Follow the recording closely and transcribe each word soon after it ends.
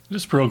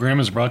This program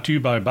is brought to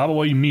you by Bible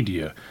Way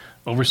Media,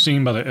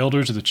 overseen by the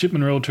elders of the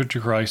Chipman Road Church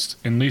of Christ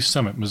in Lee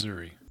Summit,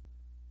 Missouri.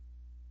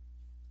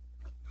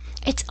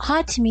 It's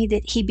odd to me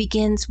that he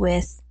begins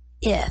with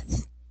if,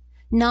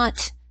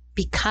 not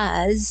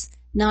because,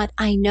 not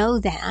I know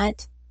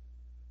that,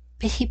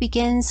 but he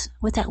begins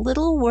with that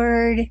little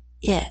word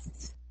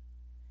if.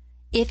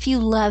 If you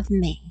love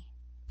me,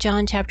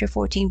 John chapter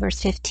 14,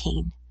 verse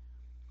 15.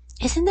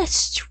 Isn't that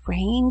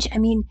strange?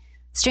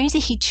 Strange that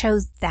he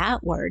chose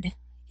that word,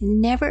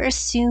 never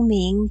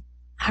assuming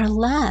our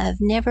love,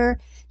 never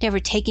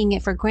taking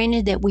it for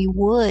granted that we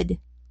would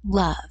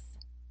love.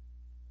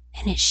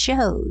 And it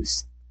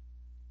shows.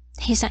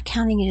 He's not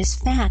counting it as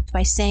fact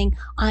by saying,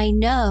 I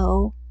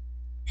know.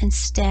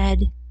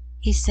 Instead,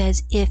 he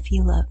says, if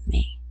you love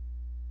me.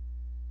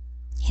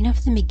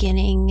 From the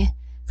beginning,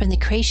 from the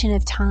creation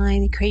of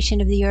time, the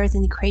creation of the earth,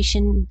 and the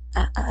creation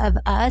of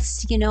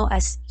us,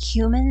 us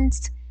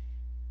humans,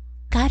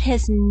 God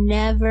has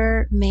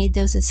never made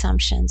those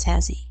assumptions,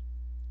 has he?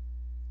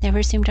 Never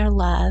assumed our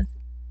love.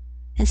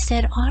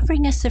 Instead,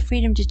 offering us the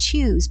freedom to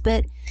choose,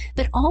 but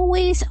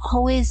always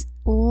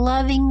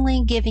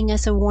lovingly giving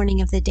us a warning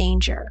of the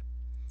danger.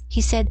 He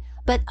said,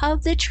 but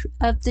of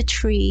the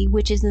tree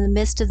which is in the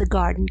midst of the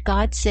garden,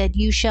 God said,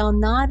 you shall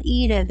not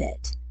eat of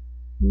it,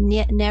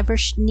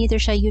 neither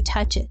shall you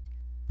touch it,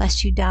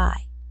 lest you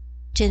die.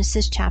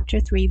 Genesis chapter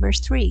 3, verse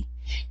 3.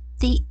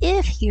 The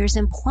if here is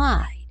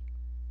implied.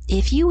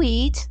 If you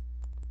eat,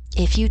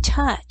 if you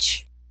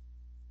touch.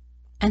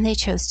 And they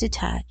chose to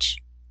touch.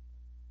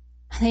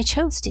 And they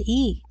chose to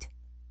eat.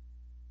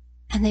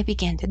 And they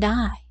began to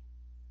die.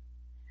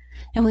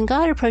 And when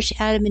God approached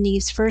Adam and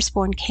Eve's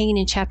firstborn Cain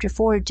in chapter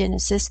 4 of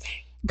Genesis,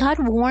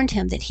 God warned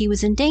him that he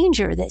was in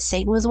danger, that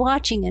Satan was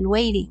watching and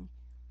waiting.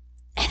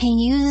 And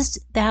he used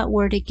that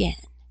word again.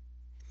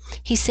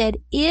 He said,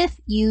 if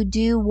you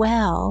do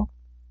well,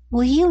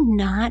 will you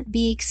not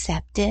be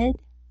accepted?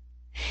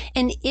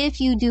 And if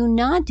you do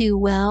not do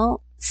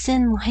well,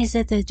 sin lies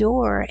at the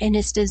door, and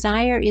its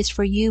desire is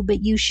for you,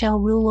 but you shall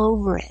rule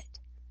over it.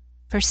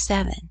 Verse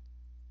 7.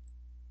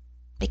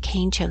 But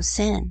Cain chose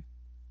sin.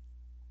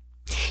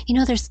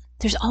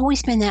 There's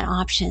always been that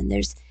option.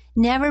 There's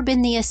never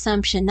been the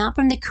assumption, not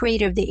from the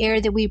Creator, of the air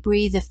that we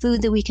breathe, the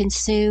food that we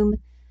consume,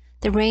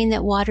 the rain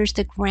that waters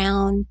the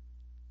ground,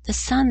 the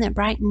sun that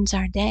brightens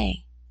our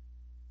day,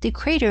 the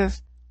Creator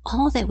of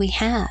all that we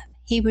have.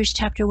 Hebrews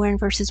chapter 1,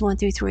 verses 1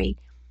 through 3.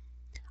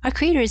 Our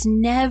Creator has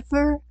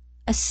never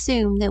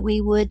assumed that we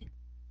would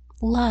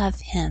love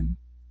him,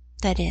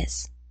 that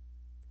is.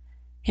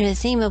 The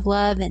theme of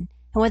love and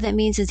what that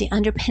means is the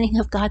underpinning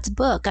of God's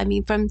book.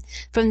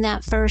 From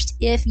that first,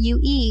 if you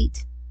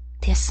eat,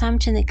 the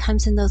assumption that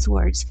comes in those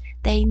words,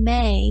 they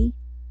may,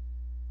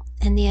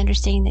 and the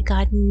understanding that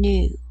God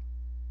knew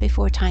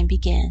before time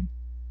began.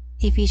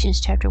 Ephesians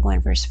chapter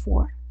 1, verse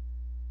 4.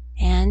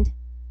 And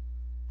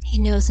he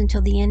knows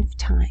until the end of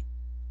time.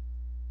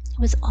 It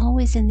was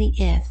always in the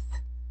if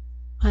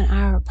on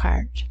our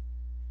part.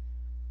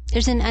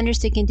 There's an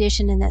understood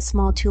condition in that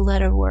small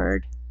two-letter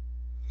word.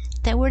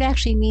 That word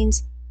actually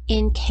means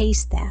in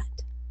case that,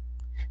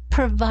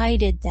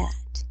 provided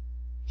that.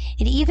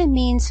 It even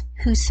means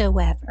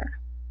whosoever.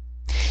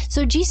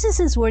 So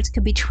Jesus' words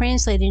could be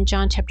translated in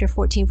John chapter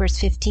 14, verse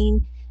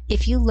 15.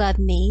 If you love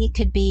me, it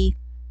could be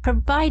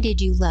provided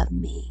you love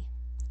me,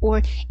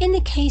 or in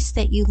the case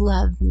that you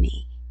love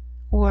me,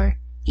 or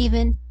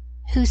even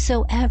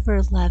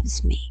whosoever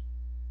loves me.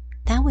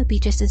 That would be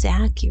just as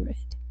accurate.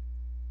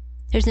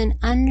 There's an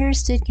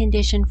understood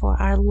condition for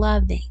our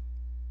loving,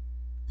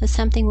 that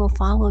something will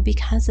follow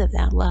because of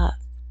that love,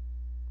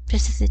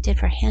 just as it did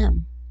for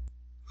him.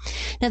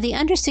 Now, the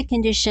understood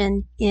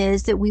condition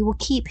is that we will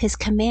keep his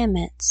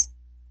commandments.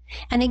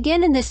 And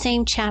again in the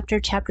same chapter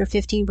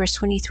 15, verse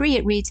 23,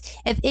 it reads,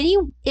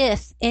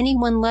 if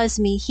anyone loves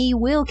me, he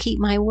will keep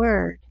my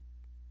word.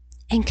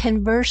 And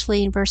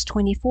conversely, in verse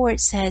 24, it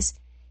says,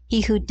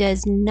 he who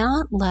does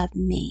not love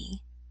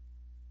me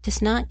does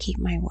not keep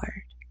my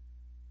word.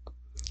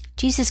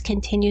 Jesus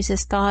continues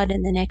his thought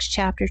in the next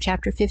chapter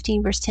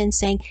 15, verse 10,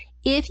 saying,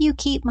 if you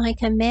keep my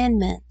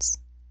commandments,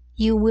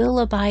 you will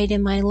abide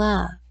in my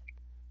love,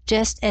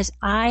 just as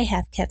I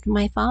have kept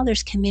my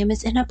Father's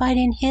commandments and abide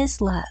in his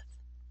love.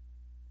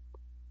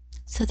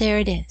 So there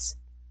it is.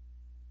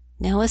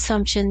 No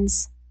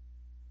assumptions,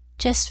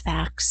 just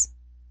facts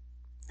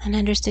and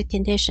understood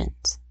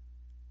conditions.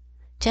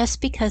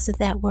 Just because of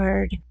that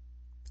word,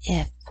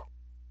 if.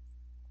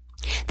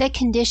 That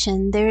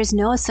condition, there is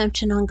no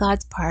assumption on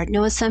God's part,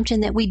 no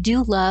assumption that we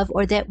do love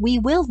or that we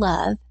will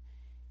love,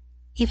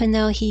 even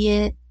though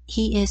he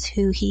is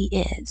who he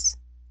is.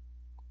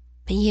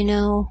 But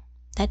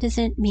that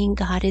doesn't mean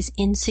God is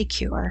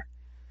insecure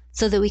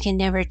so that we can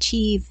never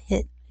achieve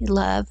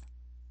love.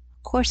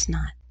 Of course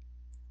not.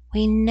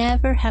 We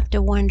never have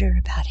to wonder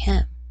about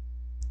him.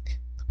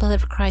 The blood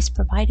of Christ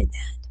provided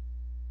that.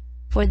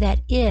 For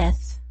that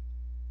if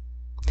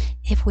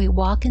we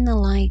walk in the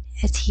light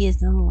as he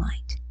is in the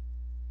light,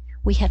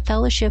 we have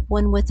fellowship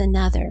one with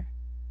another,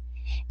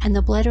 and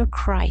the blood of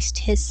Christ,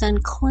 his Son,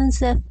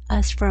 cleanseth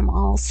us from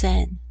all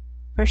sin.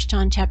 1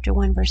 John chapter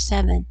 1, verse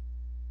 7.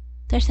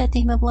 There's that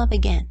theme of love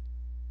again.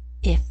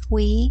 If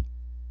we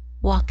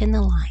walk in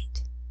the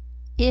light,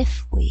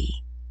 if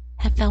we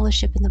have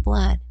fellowship in the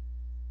blood,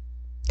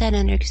 that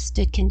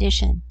understood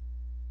condition.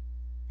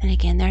 And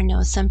again, there are no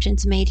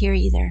assumptions made here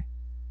either.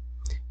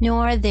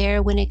 Nor are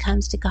there when it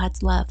comes to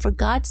God's love. For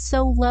God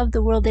so loved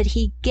the world that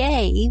he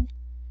gave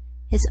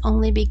his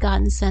only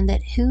begotten Son,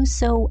 that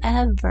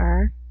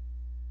whosoever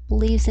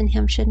believes in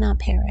him should not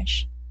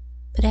perish,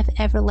 but have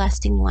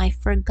everlasting life.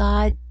 For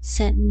God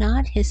sent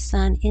not his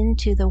Son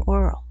into the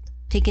world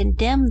to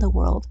condemn the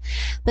world,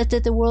 but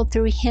that the world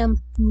through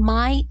him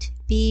might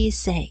be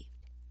saved.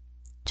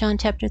 John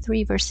chapter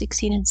 3, verse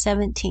 16 and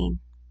 17.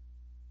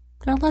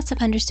 There are lots of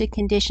understood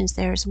conditions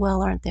there as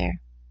well, aren't there?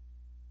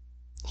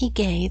 He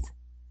gave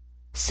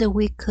so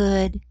we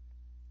could,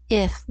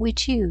 if we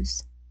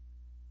choose.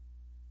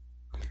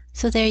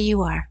 So there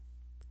you are.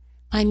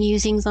 My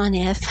musings on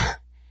if,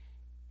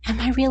 and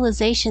my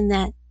realization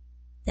that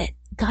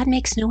God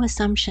makes no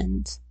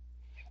assumptions.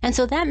 And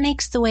so that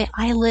makes the way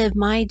I live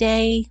my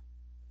day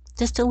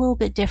just a little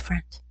bit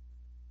different,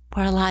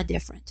 or a lot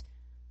different,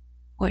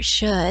 or it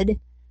should.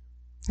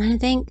 And I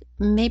think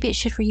maybe it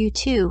should for you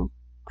too.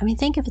 I mean,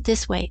 think of it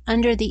this way,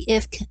 under the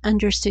if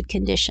understood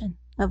condition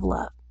of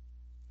love.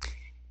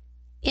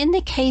 In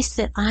the case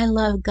that I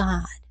love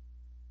God,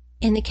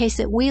 in the case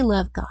that we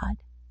love God,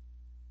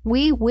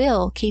 we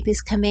will keep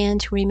his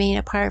command to remain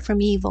apart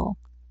from evil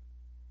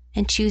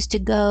and choose to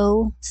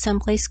go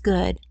someplace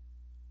good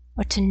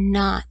or to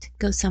not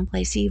go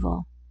someplace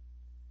evil.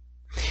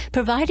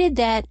 Provided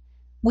that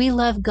we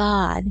love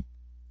God,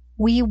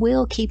 we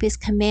will keep his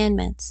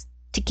commandments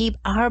to keep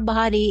our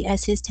body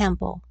as his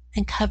temple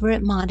and cover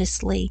it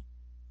modestly,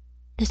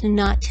 to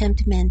not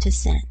tempt men to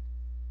sin.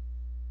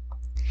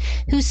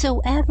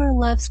 Whosoever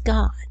loves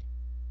God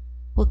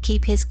will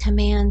keep his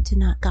command to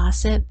not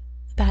gossip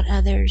about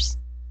others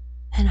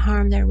and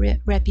harm their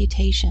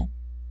reputation.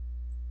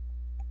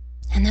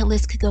 And that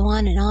list could go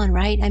on,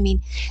 right? I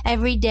mean,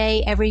 every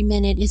day, every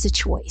minute is a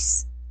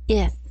choice.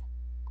 If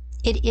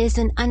it is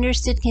an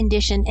understood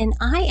condition, and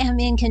I am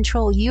in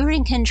control, you're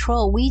in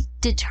control, we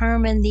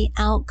determine the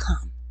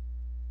outcome.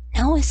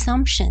 No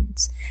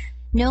assumptions.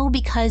 No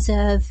because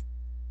of,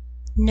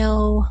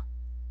 no,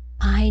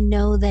 I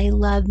know they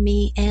love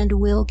me and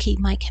will keep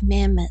my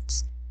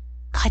commandments.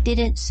 God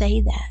didn't say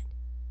that.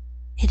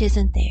 It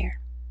isn't there.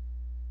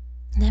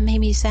 And that made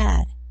me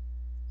sad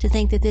to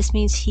think that this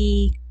means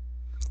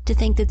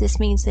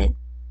that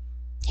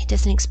he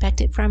doesn't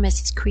expect it from us,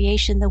 his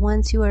creation, the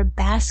ones who are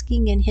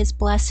basking in his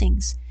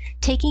blessings,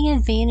 taking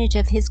advantage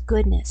of his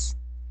goodness.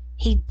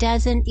 He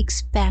doesn't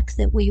expect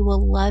that we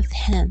will love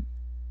him.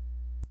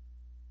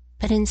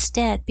 But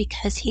instead,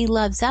 because he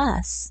loves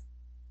us,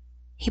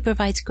 he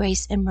provides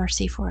grace and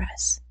mercy for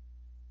us.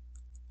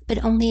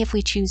 But only if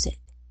we choose it,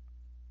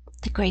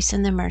 the grace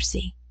and the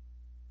mercy.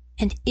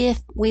 And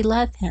if we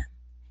love him,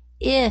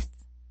 if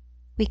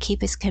we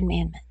keep his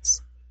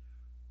commandments.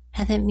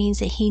 And that means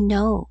that he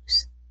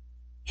knows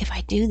if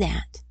I do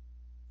that.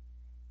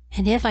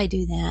 And if I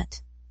do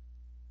that,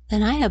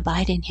 then I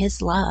abide in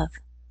his love.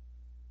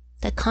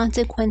 The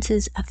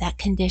consequences of that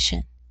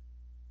condition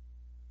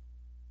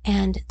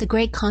and the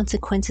great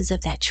consequences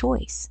of that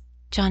choice.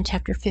 John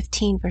chapter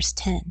 15, verse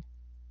 10.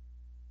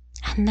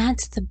 And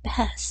that's the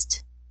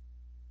best.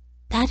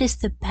 That is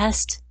the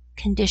best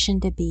condition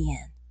to be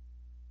in.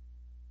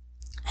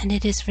 And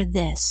it is for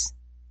this.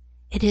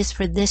 It is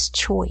for this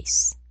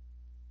choice.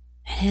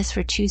 It is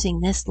for choosing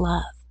this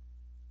love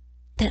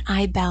that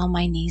I bow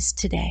my knees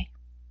today.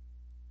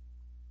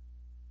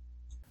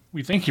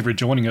 We thank you for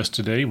joining us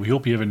today. We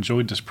hope you have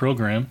enjoyed this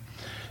program.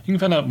 You can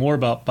find out more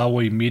about Bible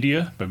Way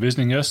Media by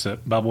visiting us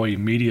at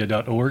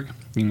BibleWayMedia.org.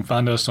 You can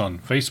find us on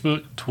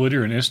Facebook,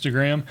 Twitter, and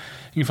Instagram.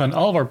 You can find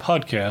all of our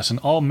podcasts on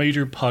all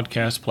major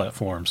podcast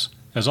platforms.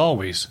 As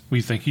always,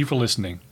 we thank you for listening.